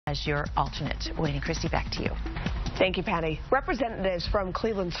as your alternate. Wayne and Christy, back to you. Thank you, Patty. Representatives from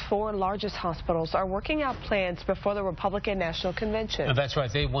Cleveland's 4 largest hospitals are working out plans before the Republican National Convention. That's right.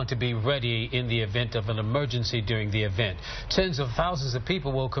 They want to be ready in the event of an emergency during the event. Tens of thousands of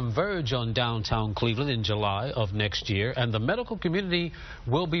people will converge on downtown Cleveland in July of next year, and the medical community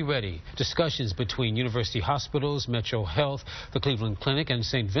will be ready. Discussions between University Hospitals, Metro Health, the Cleveland Clinic, and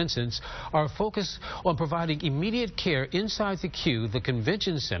St. Vincent's are focused on providing immediate care inside the queue, the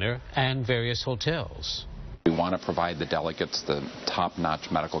convention center, and various hotels. We want to provide the delegates the top-notch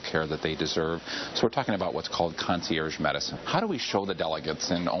medical care that they deserve. So we're talking about what's called concierge medicine. How do we show the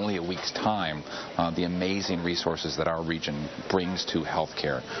delegates in only a week's time the amazing resources that our region brings to health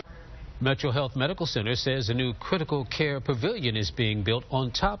care? Metro Health Medical Center says a new critical care pavilion is being built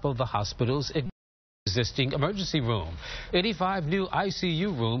on top of the hospital's existing emergency room. 85 new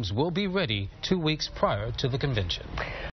ICU rooms will be ready 2 weeks prior to the convention.